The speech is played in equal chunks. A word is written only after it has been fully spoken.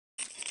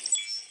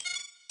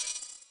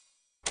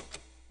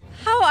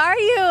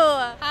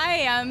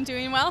I'm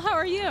doing well. How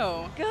are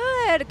you?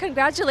 Good.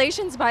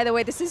 Congratulations, by the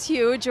way. This is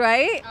huge,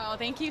 right? Oh,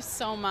 thank you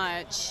so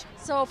much.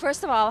 So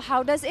first of all,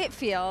 how does it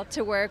feel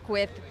to work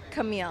with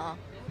Camille?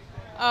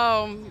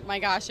 Oh my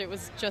gosh, it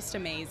was just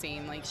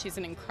amazing. Like, she's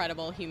an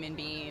incredible human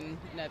being,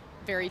 and a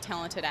very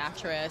talented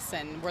actress,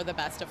 and we're the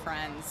best of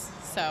friends.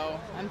 So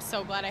I'm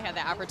so glad I had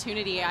the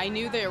opportunity. I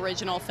knew the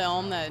original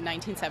film, the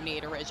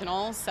 1978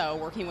 original, so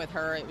working with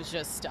her, it was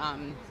just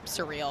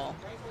surreal.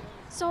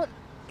 So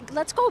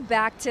let's go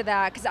back to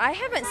that, because I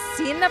haven't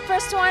seen the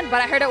first one,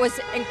 but I heard it was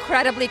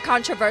incredibly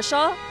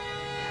controversial.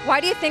 Why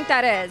do you think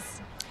that is?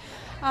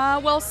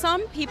 Well,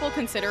 some people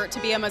consider it to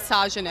be a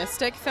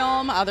misogynistic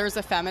film, others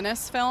a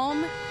feminist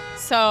film.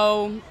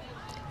 So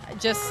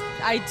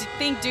I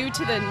think due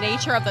to the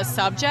nature of the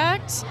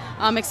subject,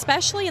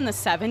 especially in the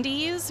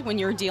 70s when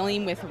you're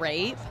dealing with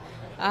rape,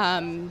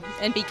 and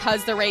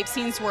because the rape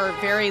scenes were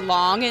very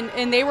long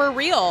and they were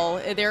real,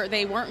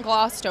 they weren't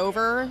glossed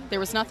over,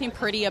 there was nothing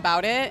pretty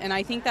about it, and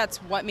I think that's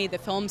what made the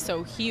film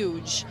so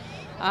huge,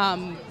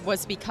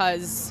 was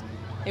because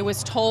it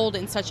was told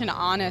in such an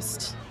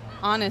honest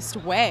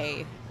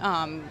way,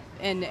 and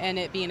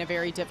it being a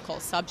very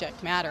difficult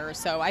subject matter.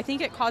 So I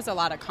think it caused a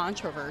lot of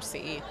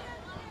controversy.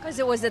 Because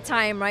it was the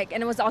time, right?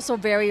 And it was also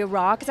very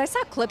raw. Because I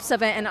saw clips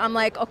of it, and I'm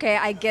like, okay,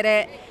 I get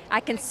it. I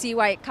can see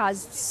why it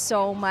caused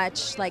so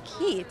much like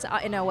heat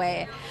in a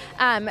way.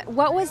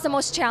 What was the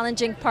most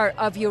challenging part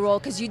of your role?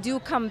 Because you do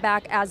come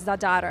back as the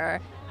daughter.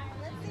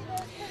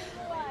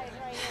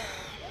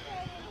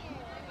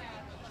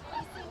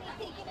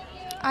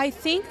 I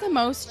think the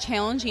most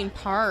challenging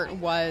part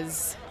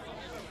was,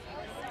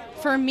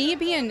 for me,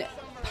 being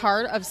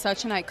part of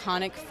such an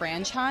iconic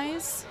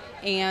franchise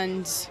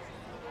and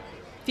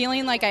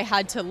feeling like I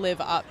had to live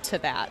up to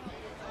that.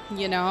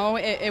 You know,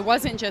 it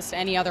wasn't just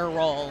any other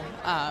role.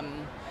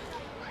 And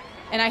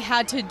I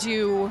had to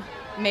do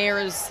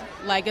Mayor's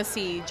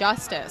legacy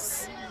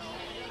justice.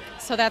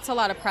 So that's a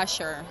lot of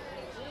pressure.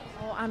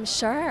 Oh, I'm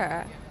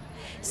sure.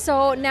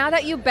 So now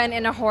that you've been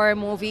in a horror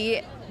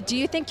movie, do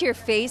you think you're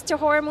phased to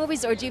horror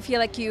movies, or do you feel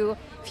like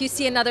if you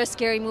see another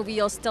scary movie,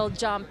 you'll still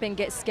jump and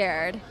get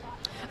scared?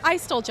 I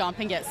still jump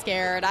and get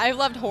scared. I've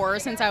loved horror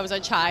since I was a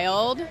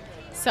child,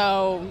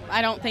 so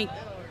I don't think,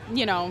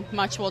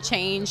 much will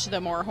change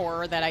the more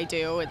horror that I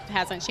do. It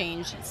hasn't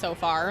changed so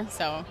far,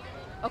 so.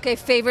 Okay,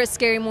 favorite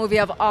scary movie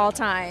of all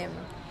time?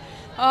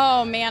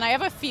 Oh man, I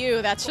have a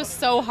few. That's just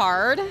so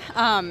hard.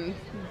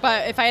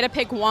 But if I had to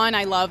pick one,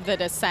 I love The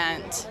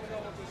Descent.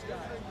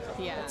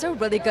 Yeah. That's a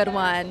really good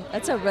one.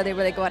 That's a really,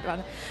 really good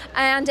one.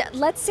 And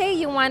let's say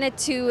you wanted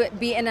to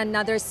be in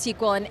another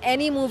sequel in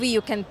any movie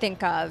you can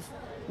think of.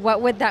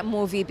 What would that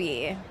movie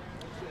be?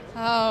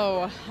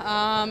 Oh,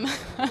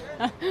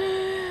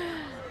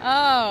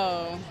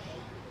 oh,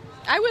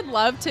 I would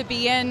love to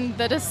be in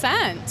The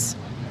Descent.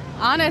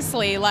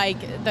 Honestly,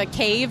 like the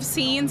cave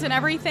scenes and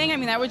everything, I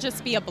mean, that would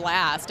just be a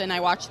blast. And I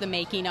watched the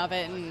making of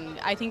it, and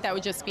I think that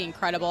would just be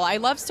incredible. I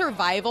love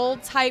survival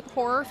type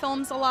horror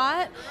films a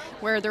lot,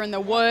 where they're in the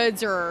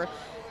woods or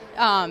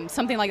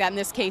something like that. In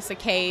this case, a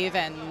cave,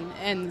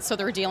 and so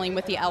they're dealing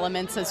with the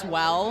elements as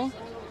well.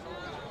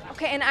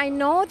 Okay, and I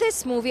know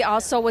this movie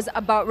also was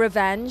about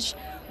revenge.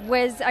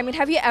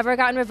 Have you ever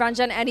gotten revenge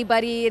on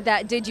anybody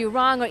that did you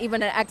wrong, or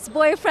even an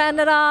ex-boyfriend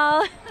at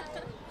all?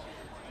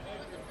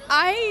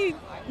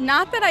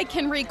 Not that I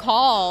can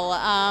recall.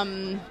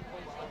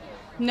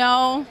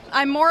 No,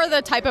 I'm more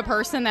the type of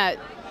person that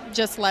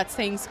just lets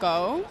things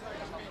go.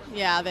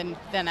 Yeah,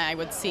 then I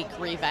would seek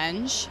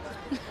revenge.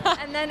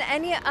 And then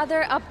any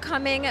other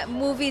upcoming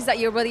movies that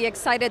you're really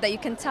excited that you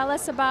can tell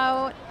us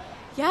about?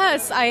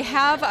 Yes, I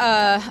have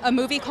a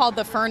movie called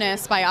The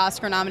Furnace by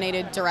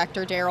Oscar-nominated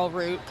director Daryl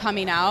Root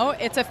coming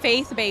out. It's a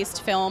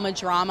faith-based film, a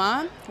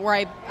drama,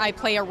 where I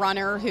play a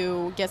runner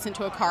who gets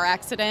into a car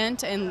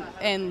accident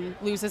and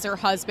loses her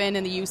husband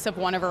and the use of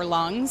one of her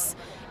lungs.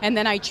 And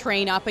then I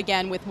train up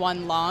again with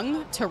one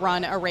lung to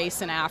run a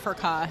race in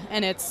Africa.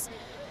 And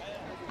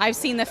I've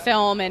seen the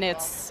film, and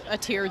it's a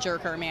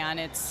tearjerker, man.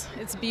 It's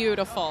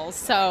beautiful.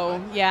 So,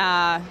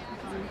 yeah.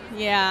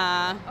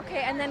 Yeah.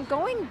 Okay, and then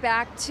going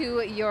back to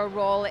your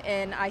role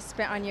in I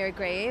Spit on Your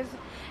Grave,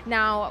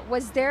 now,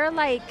 was there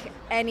like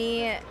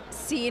any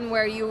scene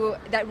where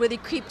that really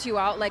creeped you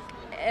out, like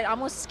it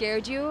almost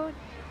scared you,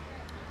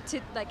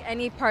 to like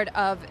any part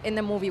in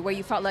the movie where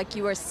you felt like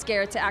you were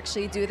scared to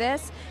actually do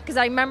this? Because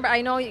I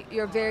know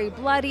you're very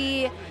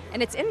bloody,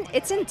 and it's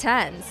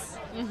intense.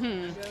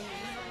 Mm-hmm.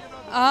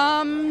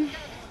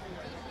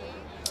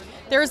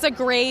 There's a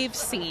grave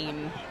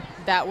scene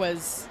that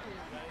was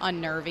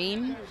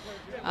unnerving.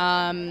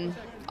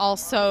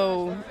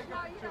 Also,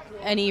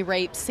 any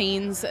rape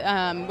scenes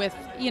with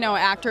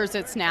actors,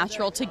 it's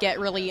natural to get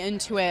really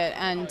into it,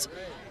 and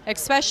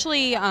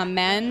especially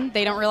men,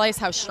 they don't realize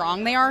how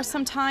strong they are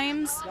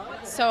sometimes.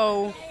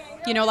 So,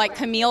 like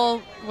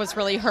Camille was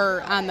really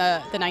hurt on the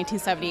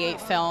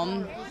 1978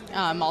 film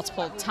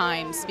multiple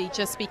times,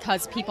 just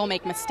because people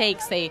make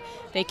mistakes. They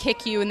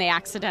kick you and they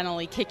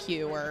accidentally kick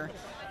you, or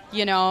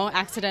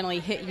accidentally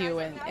hit you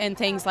and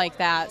things like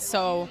that.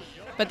 So.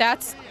 but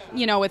that's,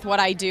 you know, with what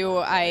I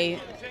do,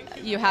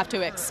 you have to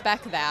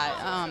expect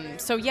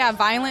that. So yeah,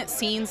 violent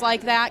scenes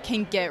like that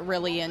can get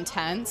really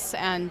intense,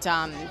 and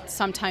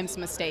sometimes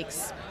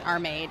mistakes are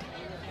made.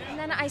 And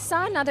then I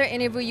saw another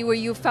interview where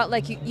you felt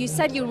like you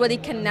said you really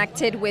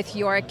connected with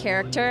your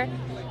character.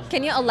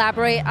 Can you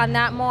elaborate on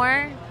that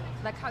more?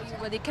 Like how you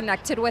really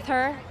connected with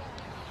her?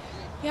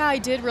 Yeah, I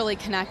did really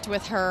connect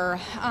with her.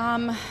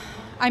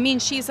 I mean,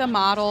 she's a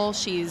model,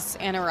 she's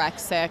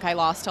anorexic. I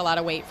lost a lot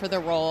of weight for the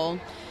role.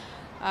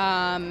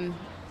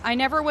 I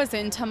never was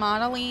into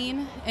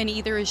modeling, and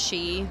either is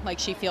she. Like,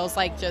 she feels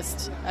like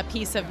just a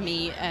piece of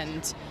meat,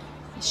 and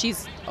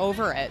she's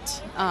over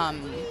it.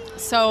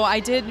 So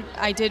I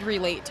did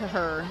relate to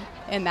her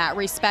in that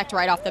respect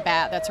right off the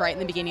bat. That's right in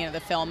the beginning of the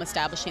film,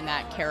 establishing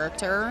that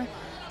character.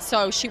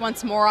 So she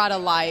wants more out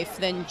of life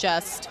than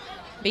just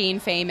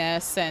being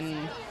famous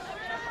and,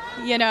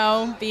 you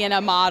know, being a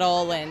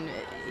model, and,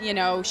 you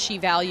know, she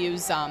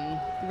values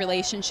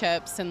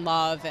relationships and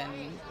love,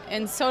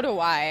 and so do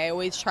I. I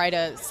always try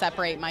to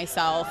separate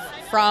myself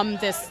from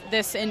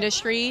this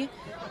industry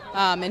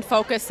and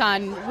focus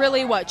on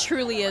really what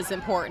truly is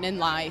important in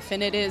life,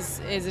 and it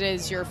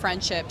is your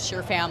friendships,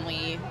 your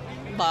family,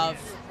 love.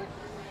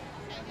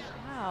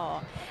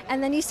 Wow.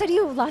 And then you said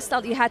you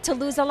had to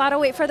lose a lot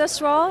of weight for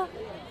this role?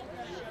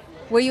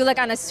 Were you like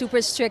on a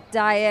super strict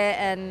diet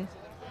and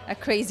a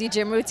crazy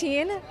gym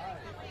routine?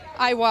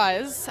 I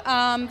was.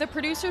 The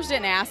producers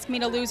didn't ask me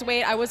to lose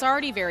weight. I was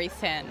already very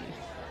thin.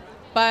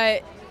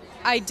 But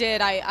I did.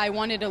 I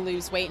wanted to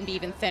lose weight and be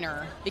even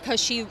thinner because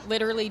she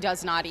literally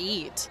does not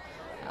eat.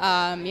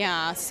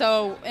 Yeah.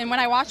 So, and when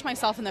I watch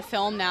myself in the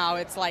film now,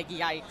 it's like,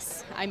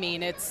 yikes. I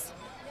mean,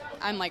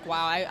 I'm like,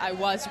 wow, I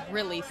was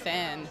really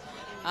thin.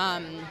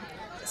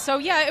 So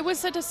yeah, it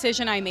was a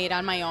decision I made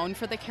on my own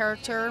for the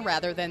character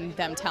rather than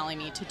them telling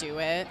me to do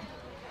it.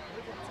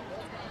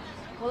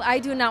 Well, I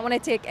do not want to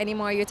take any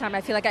more of your time.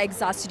 I feel like I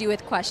exhausted you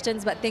with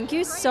questions, but thank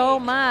you so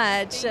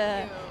much.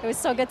 It was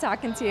so good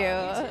talking to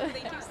you.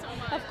 Thank you so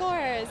much. Of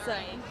course.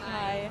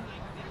 Bye.